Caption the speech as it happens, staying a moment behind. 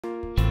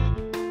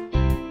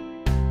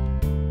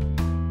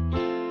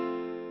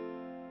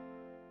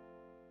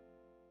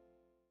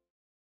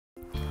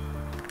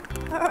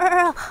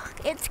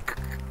It's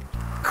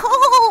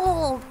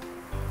cold!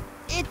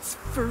 It's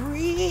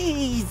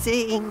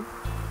freezing.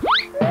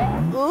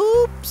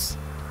 Oops!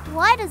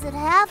 Why does it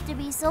have to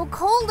be so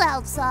cold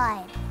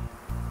outside?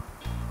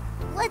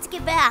 Let's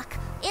get back.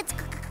 It's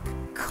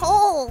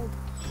cold.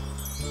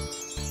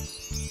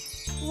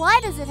 Why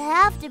does it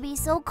have to be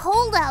so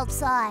cold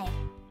outside?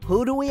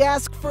 Who do we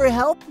ask for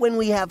help when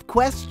we have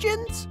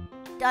questions?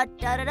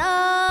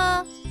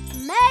 Da-da-da-da!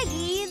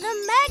 Maggie,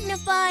 the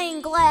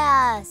magnifying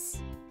glass!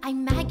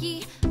 I'm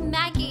Maggie,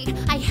 Maggie,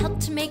 I help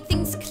to make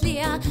things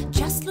clear.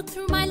 Just look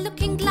through my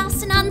looking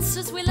glass and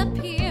answers will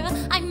appear.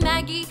 I'm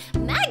Maggie,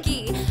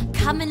 Maggie,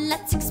 come and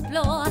let's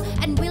explore,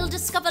 and we'll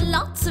discover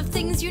lots of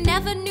things you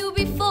never knew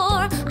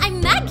before. I'm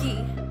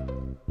Maggie.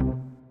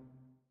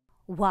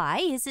 Why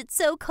is it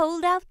so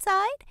cold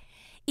outside?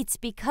 It's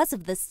because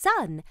of the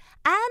sun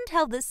and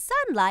how the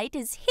sunlight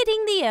is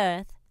hitting the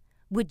earth.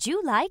 Would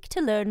you like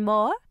to learn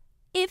more?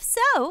 If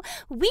so,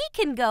 we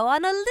can go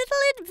on a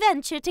little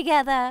adventure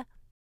together.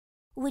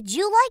 Would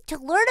you like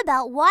to learn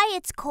about why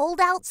it's cold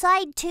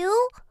outside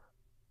too?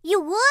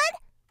 You would?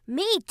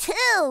 Me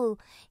too!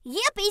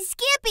 Yippee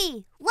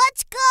skippy!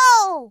 Let's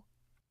go!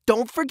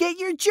 Don't forget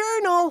your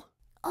journal!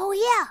 Oh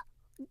yeah,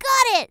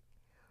 got it!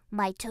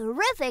 My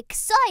terrific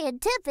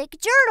scientific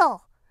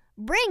journal!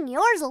 Bring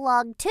yours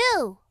along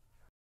too!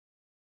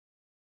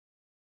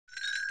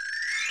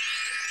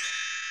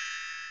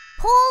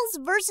 Poles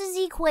versus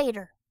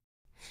equator.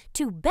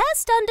 To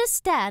best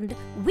understand,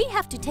 we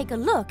have to take a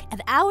look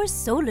at our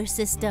solar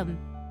system.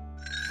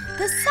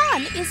 The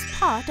sun is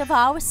part of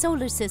our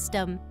solar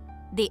system.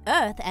 The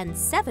Earth and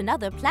 7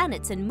 other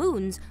planets and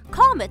moons,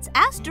 comets,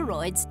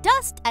 asteroids,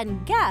 dust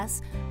and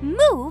gas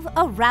move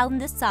around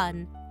the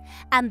sun.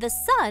 And the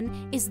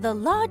sun is the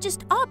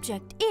largest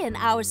object in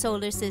our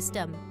solar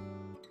system.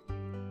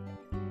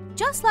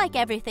 Just like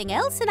everything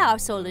else in our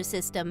solar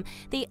system,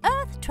 the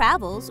Earth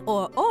travels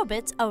or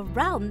orbits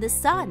around the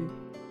sun.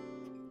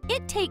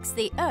 It takes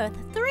the Earth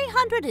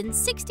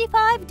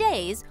 365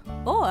 days,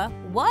 or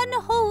 1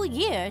 whole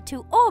year,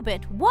 to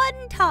orbit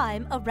 1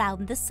 time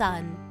around the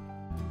sun.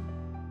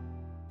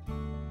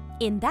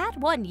 In that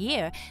 1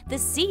 year, the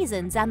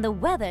seasons and the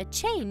weather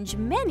change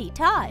many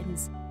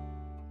times.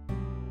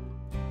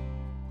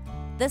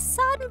 The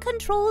sun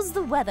controls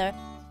the weather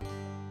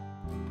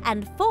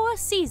and 4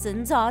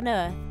 seasons on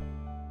Earth.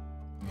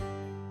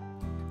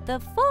 The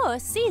 4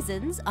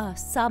 seasons are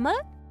summer,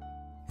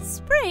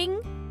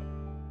 spring,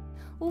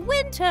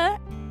 winter,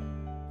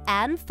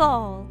 and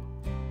fall.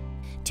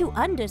 To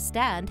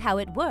understand how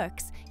it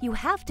works, you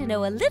have to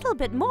know a little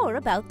bit more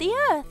about the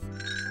Earth.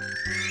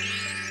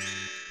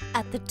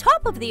 At the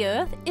top of the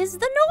Earth is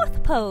the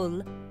North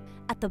Pole.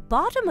 At the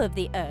bottom of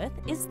the Earth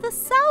is the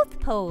South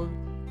Pole.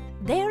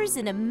 There is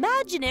an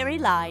imaginary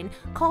line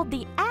called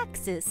the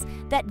axis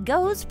that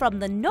goes from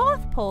the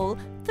North Pole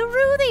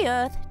through the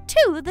Earth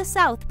to the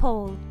South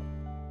Pole.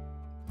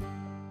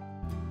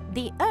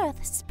 The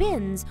Earth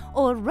spins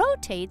or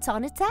rotates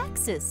on its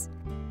axis.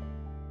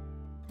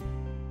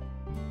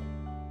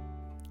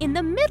 In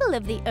the middle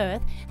of the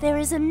Earth, there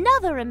is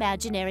another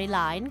imaginary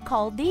line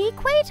called the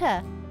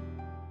equator.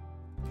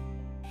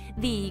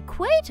 The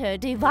equator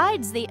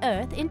divides the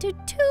Earth into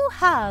 2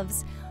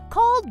 halves,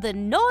 called the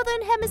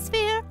Northern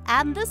Hemisphere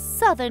and the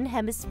Southern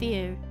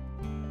Hemisphere.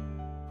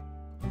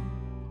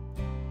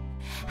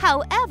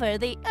 However,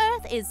 the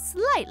Earth is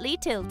slightly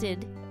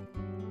tilted.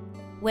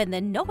 When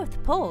the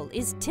North Pole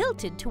is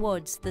tilted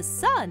towards the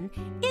sun,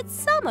 it's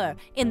summer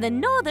in the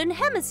Northern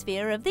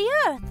Hemisphere of the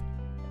Earth.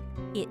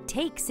 It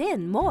takes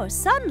in more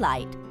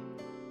sunlight.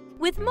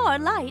 With more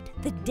light,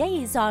 the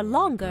days are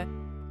longer,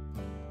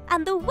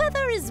 and the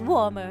weather is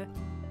warmer.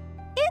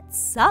 It's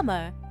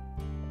summer.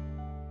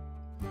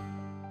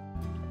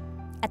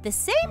 At the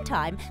same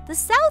time, the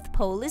South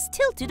Pole is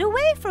tilted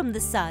away from the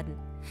sun.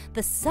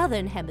 The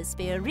Southern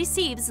Hemisphere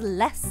receives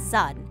less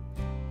sun.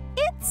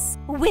 It's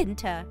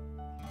winter.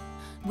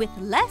 With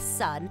less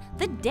sun,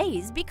 the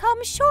days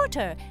become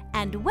shorter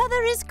and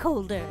weather is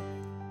colder.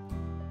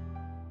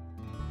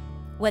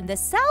 When the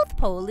South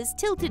Pole is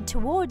tilted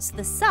towards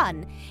the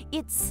sun,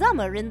 it's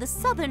summer in the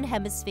Southern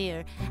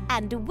Hemisphere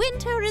and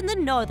winter in the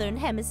Northern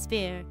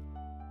Hemisphere.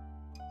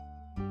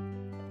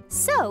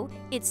 So,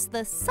 it's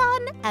the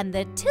sun and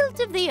the tilt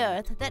of the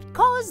Earth that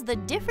cause the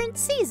different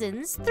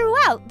seasons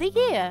throughout the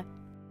year.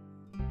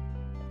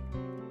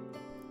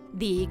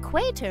 The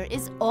equator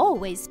is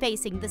always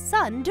facing the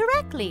sun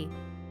directly.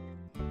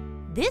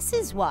 This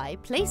is why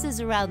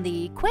places around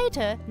the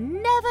equator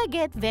never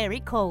get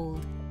very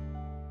cold.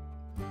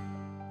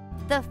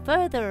 The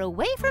further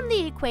away from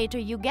the equator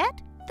you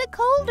get, the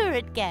colder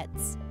it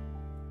gets.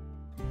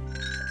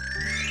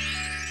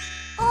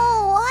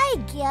 Oh, I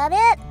get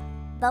it!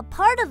 The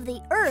part of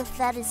the Earth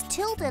that is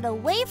tilted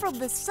away from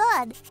the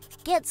sun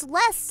gets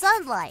less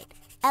sunlight,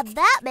 and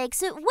that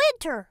makes it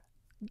winter.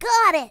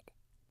 Got it!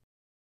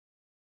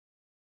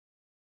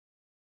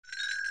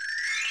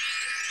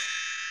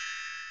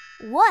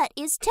 What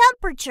is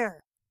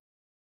temperature?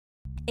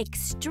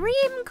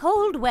 Extreme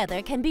cold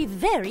weather can be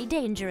very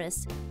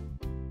dangerous.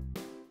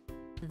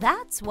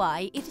 That's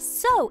why it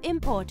is so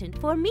important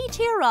for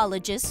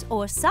meteorologists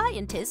or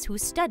scientists who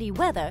study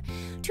weather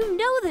to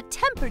know the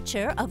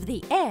temperature of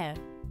the air.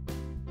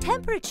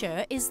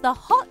 Temperature is the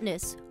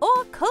hotness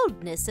or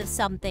coldness of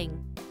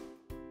something.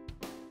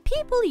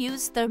 People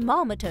use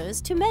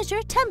thermometers to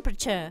measure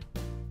temperature.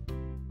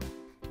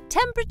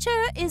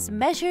 Temperature is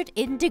measured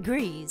in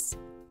degrees.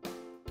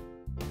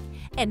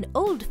 An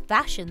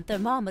old-fashioned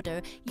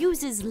thermometer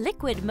uses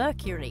liquid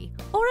mercury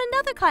or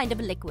another kind of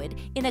liquid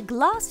in a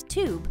glass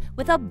tube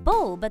with a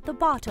bulb at the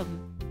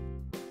bottom.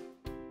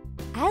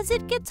 As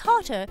it gets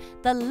hotter,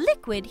 the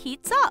liquid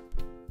heats up.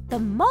 The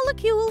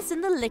molecules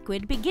in the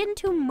liquid begin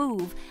to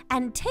move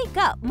and take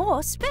up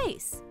more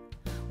space.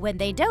 When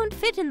they don't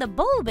fit in the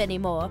bulb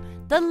anymore,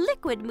 the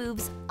liquid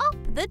moves up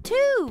the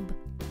tube.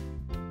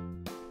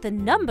 The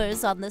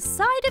numbers on the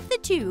side of the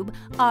tube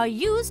are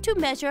used to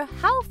measure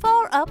how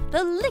far up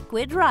the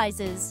liquid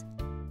rises.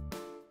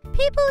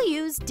 People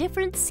use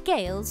different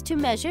scales to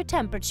measure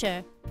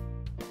temperature.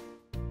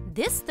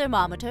 This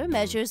thermometer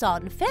measures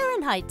on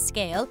Fahrenheit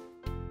scale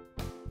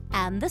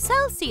and the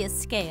Celsius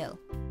scale.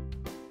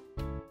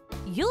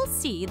 You'll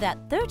see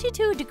that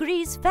 32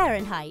 degrees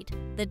Fahrenheit,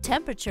 the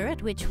temperature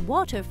at which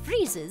water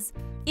freezes,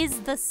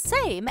 is the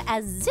same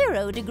as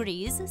 0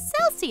 degrees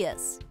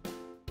Celsius.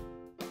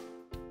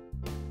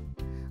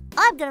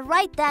 I'm gonna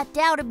write that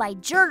down in my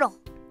journal.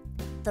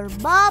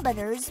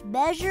 Thermometers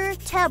measure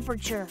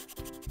temperature.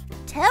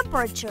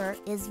 Temperature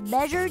is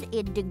measured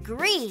in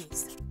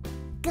degrees.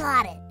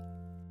 Got it.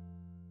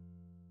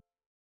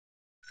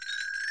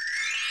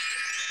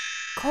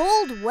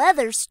 Cold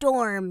weather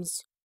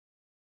storms.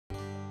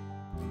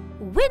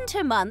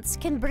 Winter months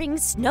can bring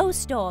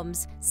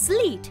snowstorms,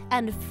 sleet,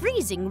 and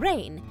freezing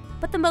rain,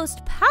 but the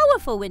most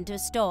powerful winter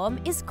storm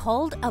is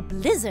called a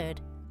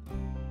blizzard.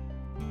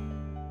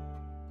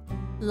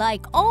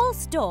 Like all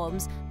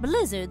storms,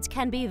 blizzards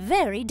can be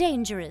very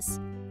dangerous.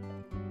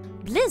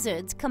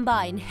 Blizzards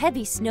combine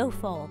heavy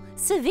snowfall,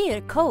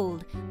 severe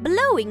cold,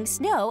 blowing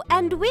snow,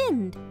 and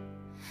wind.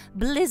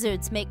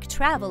 Blizzards make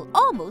travel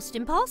almost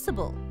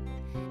impossible.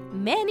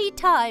 Many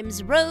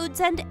times,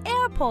 roads and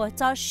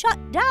airports are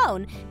shut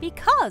down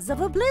because of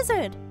a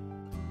blizzard.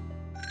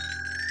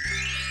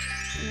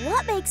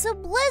 What makes a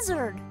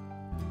blizzard?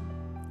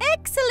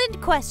 Excellent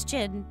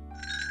question.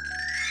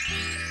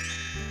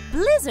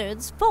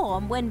 Blizzards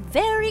form when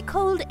very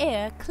cold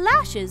air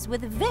clashes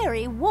with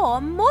very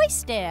warm,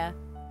 moist air.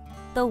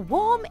 The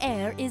warm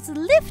air is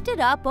lifted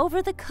up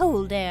over the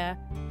cold air.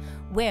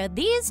 Where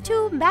these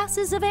two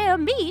masses of air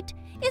meet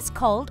is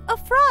called a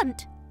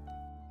front.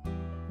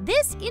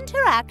 This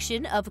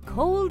interaction of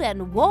cold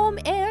and warm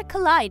air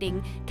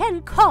colliding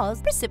can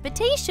cause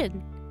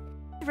precipitation,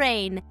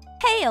 rain,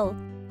 hail,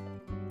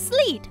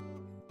 sleet,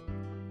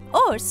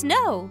 or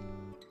snow.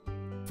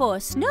 For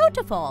snow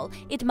to fall,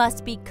 it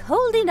must be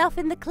cold enough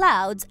in the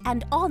clouds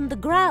and on the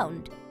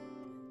ground.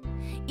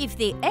 If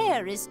the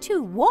air is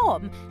too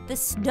warm, the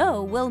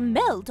snow will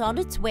melt on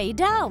its way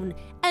down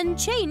and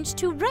change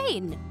to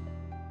rain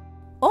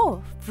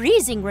or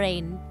freezing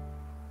rain.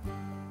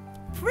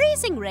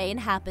 Freezing rain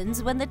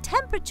happens when the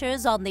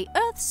temperatures on the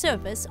Earth's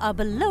surface are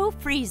below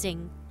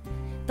freezing.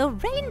 The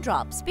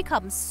raindrops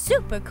become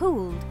super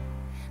cooled.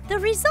 The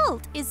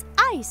result is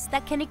ice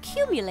that can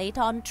accumulate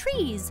on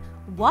trees,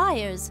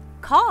 wires,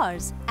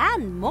 cars,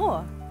 and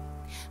more.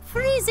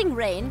 Freezing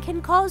rain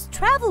can cause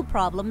travel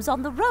problems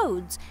on the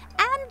roads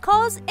and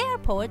cause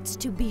airports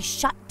to be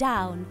shut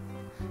down.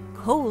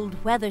 Cold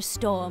weather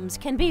storms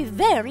can be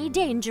very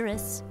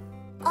dangerous.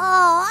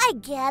 Oh, I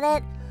get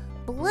it.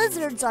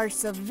 Blizzards are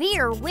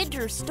severe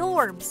winter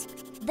storms.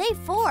 They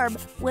form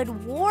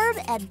when warm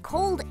and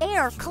cold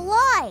air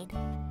collide.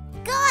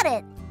 Got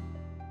it!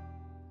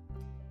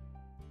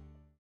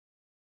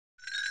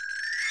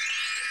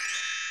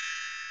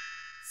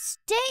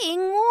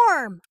 Staying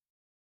warm.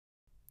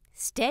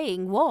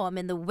 Staying warm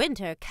in the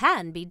winter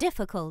can be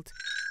difficult.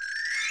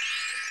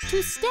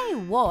 To stay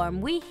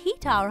warm, we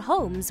heat our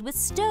homes with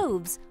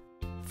stoves,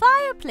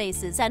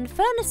 fireplaces, and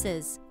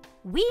furnaces.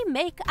 We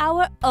make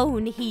our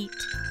own heat.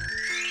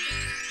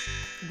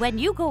 When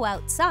you go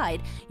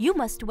outside, you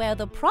must wear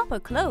the proper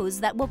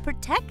clothes that will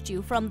protect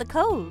you from the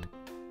cold.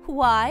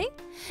 Why?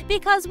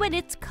 Because when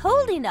it's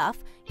cold enough,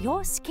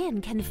 your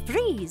skin can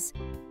freeze.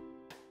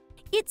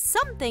 It's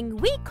something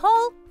we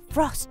call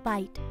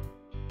frostbite.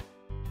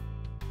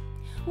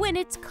 When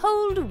it's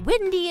cold,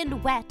 windy,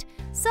 and wet,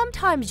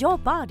 sometimes your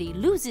body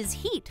loses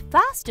heat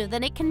faster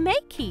than it can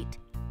make heat.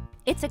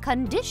 It's a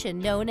condition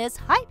known as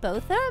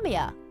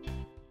hypothermia.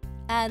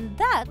 And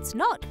that's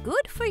not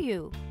good for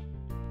you.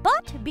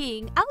 But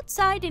being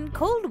outside in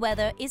cold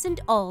weather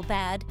isn't all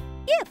bad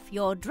if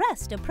you're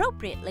dressed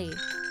appropriately.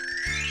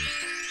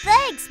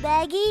 Thanks,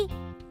 Maggie.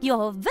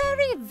 You're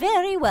very,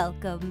 very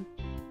welcome.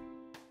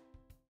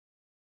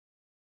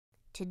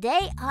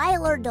 Today I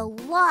learned a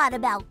lot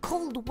about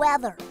cold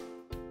weather.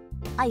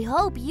 I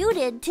hope you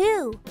did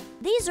too.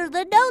 These are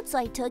the notes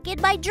I took in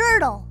my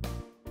journal.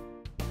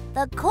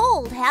 The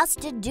cold has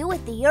to do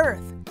with the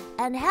Earth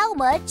and how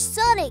much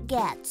sun it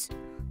gets.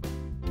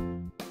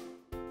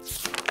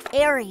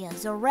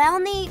 Areas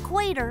around the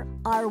equator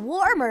are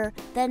warmer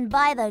than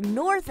by the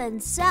North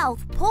and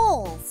South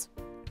poles.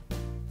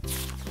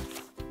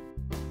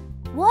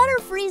 Water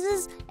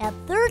freezes at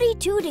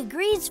 32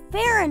 degrees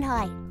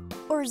Fahrenheit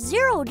or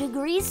 0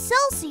 degrees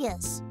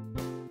Celsius.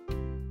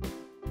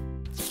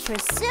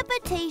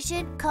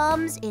 Precipitation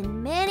comes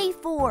in many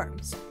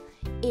forms.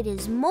 It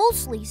is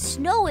mostly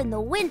snow in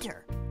the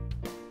winter,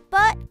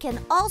 but can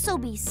also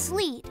be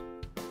sleet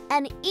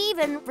and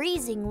even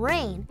freezing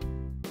rain.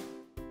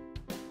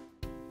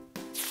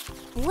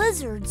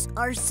 Blizzards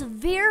are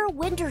severe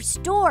winter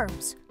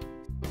storms.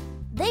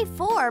 They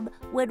form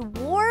when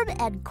warm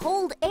and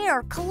cold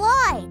air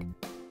collide.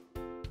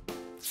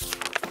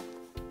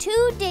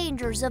 Two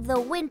dangers of the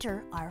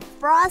winter are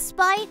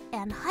frostbite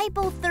and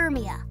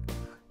hypothermia.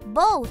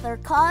 Both are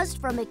caused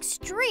from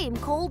extreme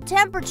cold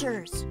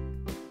temperatures.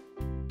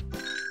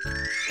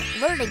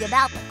 Learning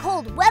about the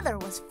cold weather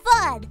was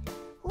fun.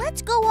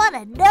 Let's go on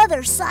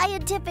another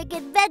scientific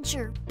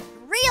adventure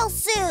real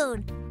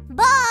soon.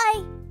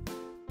 Bye!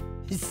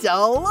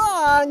 So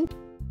long!